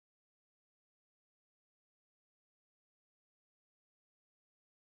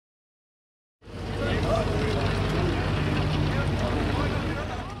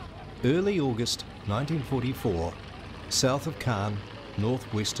Early August 1944, south of Caen,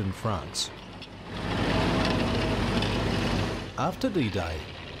 northwestern France. After D-Day,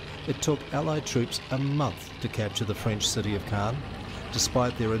 it took Allied troops a month to capture the French city of Caen,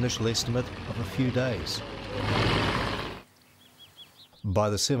 despite their initial estimate of a few days. By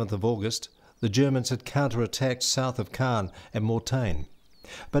the 7th of August, the Germans had counterattacked south of Caen and Mortain,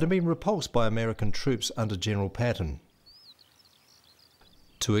 but had been repulsed by American troops under General Patton.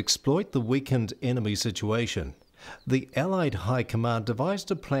 To exploit the weakened enemy situation, the Allied High Command devised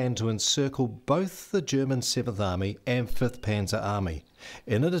a plan to encircle both the German 7th Army and 5th Panzer Army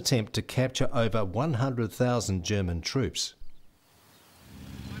in an attempt to capture over 100,000 German troops.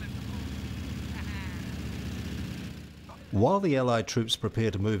 While the Allied troops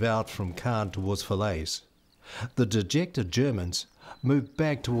prepared to move out from Caen towards Falaise, the dejected Germans moved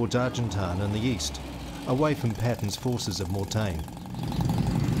back towards Argentan in the east, away from Patton's forces at Mortain.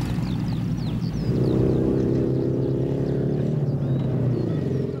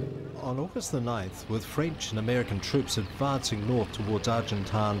 On August the 9th, with French and American troops advancing north towards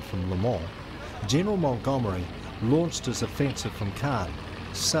Argentan from Le Mans, General Montgomery launched his offensive from Caen,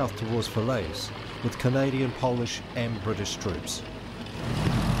 south towards Falaise, with Canadian, Polish and British troops.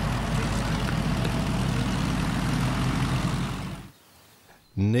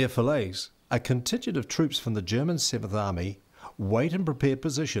 Near Falaise, a contingent of troops from the German 7th Army wait in prepared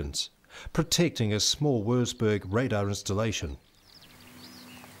positions, protecting a small Wurzburg radar installation.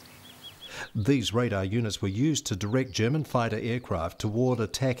 These radar units were used to direct German fighter aircraft toward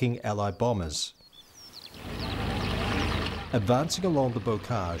attacking Allied bombers. Advancing along the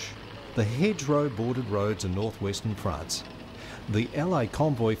bocage, the hedgerow-bordered roads in northwestern France, the Allied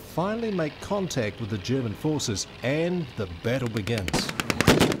convoy finally make contact with the German forces and the battle begins.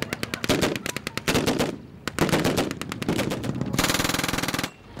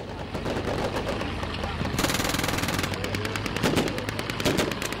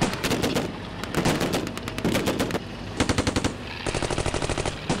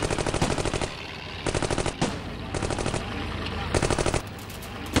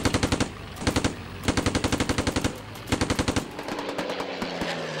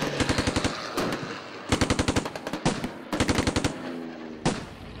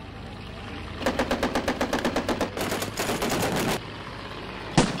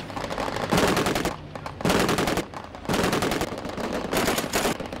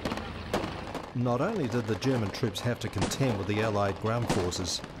 Not only did the German troops have to contend with the Allied ground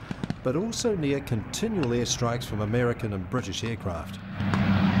forces, but also near continual airstrikes from American and British aircraft.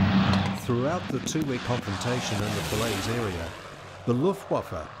 Throughout the two-week confrontation in the Falaise area, the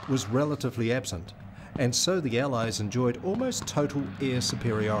Luftwaffe was relatively absent, and so the Allies enjoyed almost total air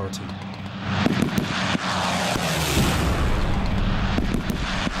superiority.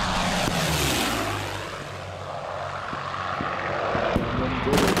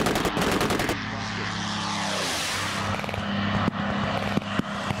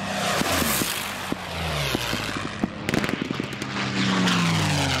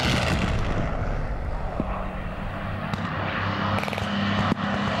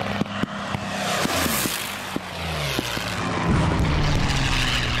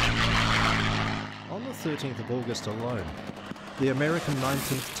 On the 13th of August alone, the American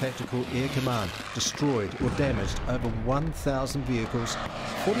 19th Tactical Air Command destroyed or damaged over 1,000 vehicles,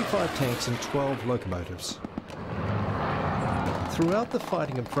 45 tanks and 12 locomotives. Throughout the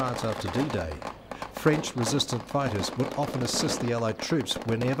fighting in France after D-Day, French resistant fighters would often assist the Allied troops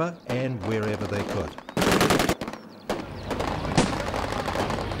whenever and wherever they could.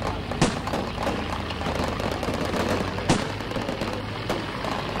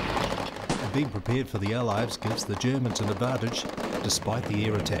 Being prepared for the Allies gives the Germans an advantage despite the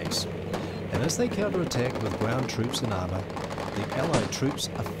air attacks. And as they counterattack with ground troops and armour, the Allied troops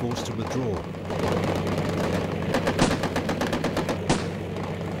are forced to withdraw.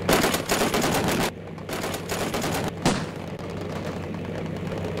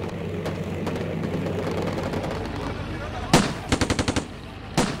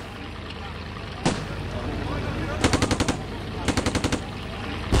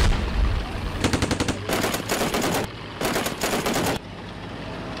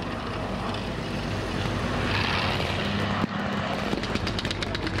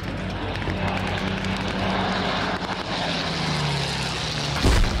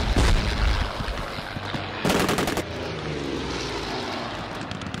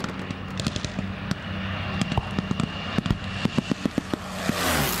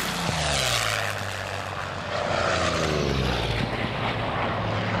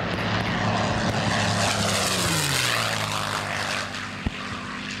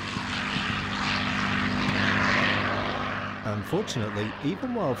 Unfortunately,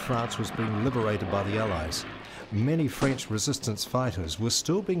 even while France was being liberated by the Allies, many French resistance fighters were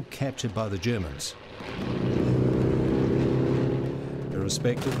still being captured by the Germans.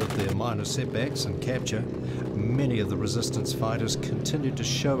 Irrespective of their minor setbacks and capture, many of the resistance fighters continued to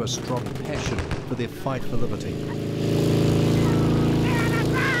show a strong passion for their fight for liberty.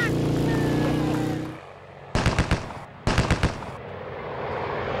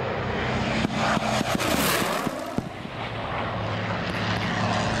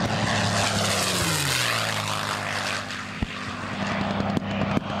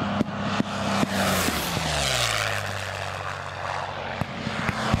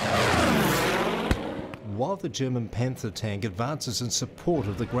 While the German Panther tank advances in support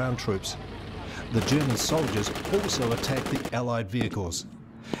of the ground troops, the German soldiers also attack the Allied vehicles,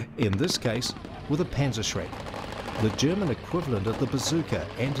 in this case with a Panzerschreck, the German equivalent of the bazooka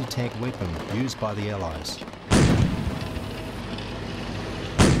anti-tank weapon used by the Allies.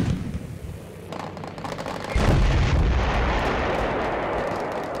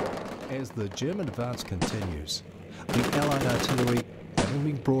 As the German advance continues, the Allied artillery, having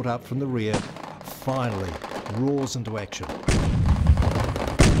been brought up from the rear, finally roars into action.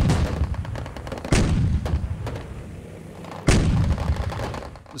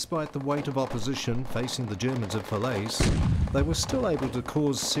 Despite the weight of opposition facing the Germans at Falaise, they were still able to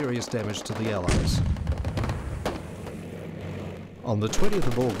cause serious damage to the Allies. On the 20th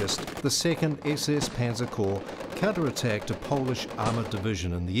of August, the 2nd SS Panzer Corps counterattacked a Polish armoured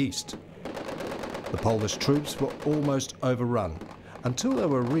division in the east. The Polish troops were almost overrun, until they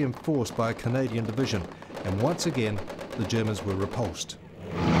were reinforced by a Canadian division, and once again the Germans were repulsed.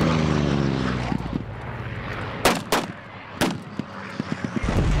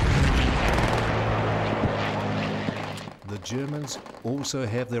 The Germans also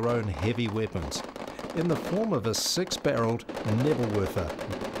have their own heavy weapons, in the form of a 6-barreled Nebelwerfer.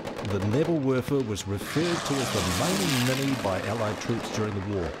 The Nebelwerfer was referred to as the main mini by Allied troops during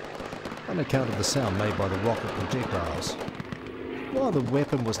the war, on account of the sound made by the rocket projectiles. While the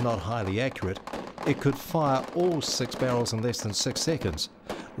weapon was not highly accurate, it could fire all 6 barrels in less than 6 seconds,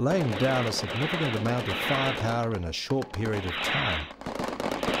 laying down a significant amount of firepower in a short period of time.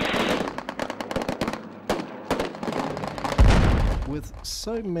 With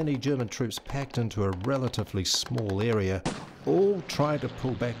so many German troops packed into a relatively small area, all trying to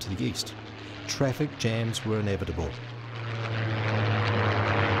pull back to the east, traffic jams were inevitable.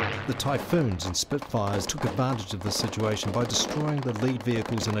 The Typhoons and Spitfires took advantage of the situation by destroying the lead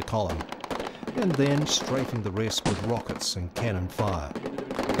vehicles in a column, and then strafing the rest with rockets and cannon fire.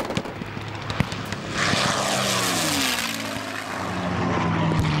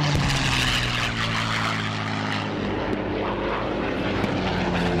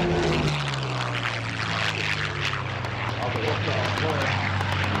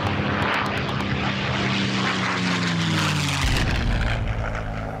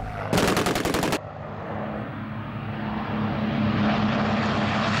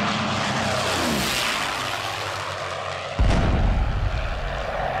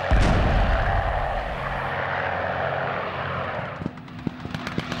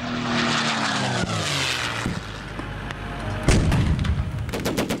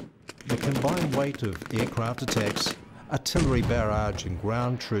 Weight of aircraft attacks, artillery barrage and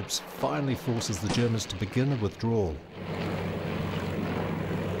ground troops finally forces the Germans to begin a withdrawal.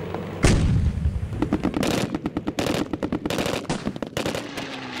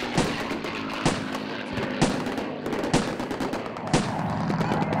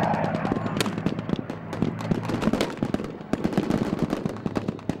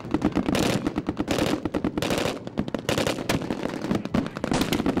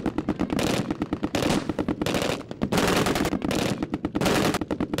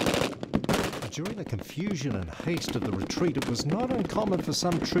 During the confusion and haste of the retreat, it was not uncommon for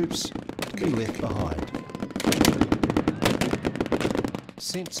some troops to be left behind.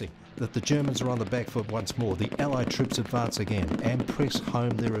 Sensing that the Germans are on the back foot once more, the Allied troops advance again and press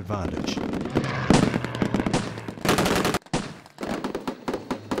home their advantage.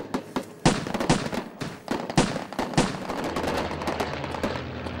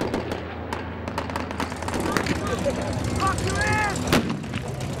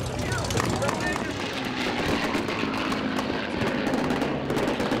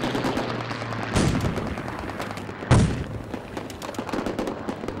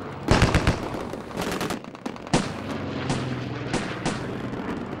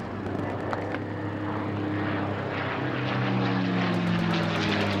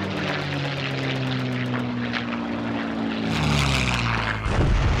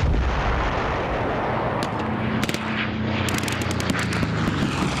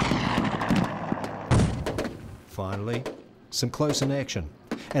 finally, some close-in action,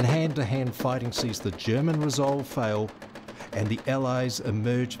 and hand-to-hand fighting sees the German resolve fail and the Allies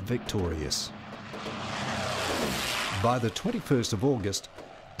emerge victorious. By the 21st of August,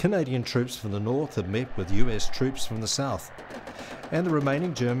 Canadian troops from the north had met with US troops from the south, and the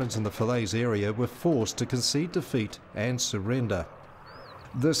remaining Germans in the Falaise area were forced to concede defeat and surrender.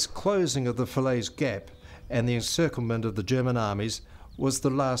 This closing of the Falaise Gap and the encirclement of the German armies was the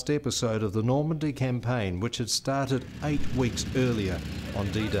last episode of the Normandy campaign, which had started 8 weeks earlier on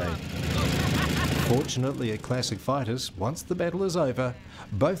D-Day. Fortunately at Classic Fighters, once the battle is over,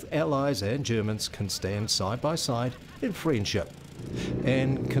 both Allies and Germans can stand side by side in friendship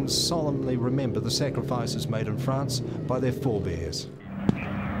and can solemnly remember the sacrifices made in France by their forebears.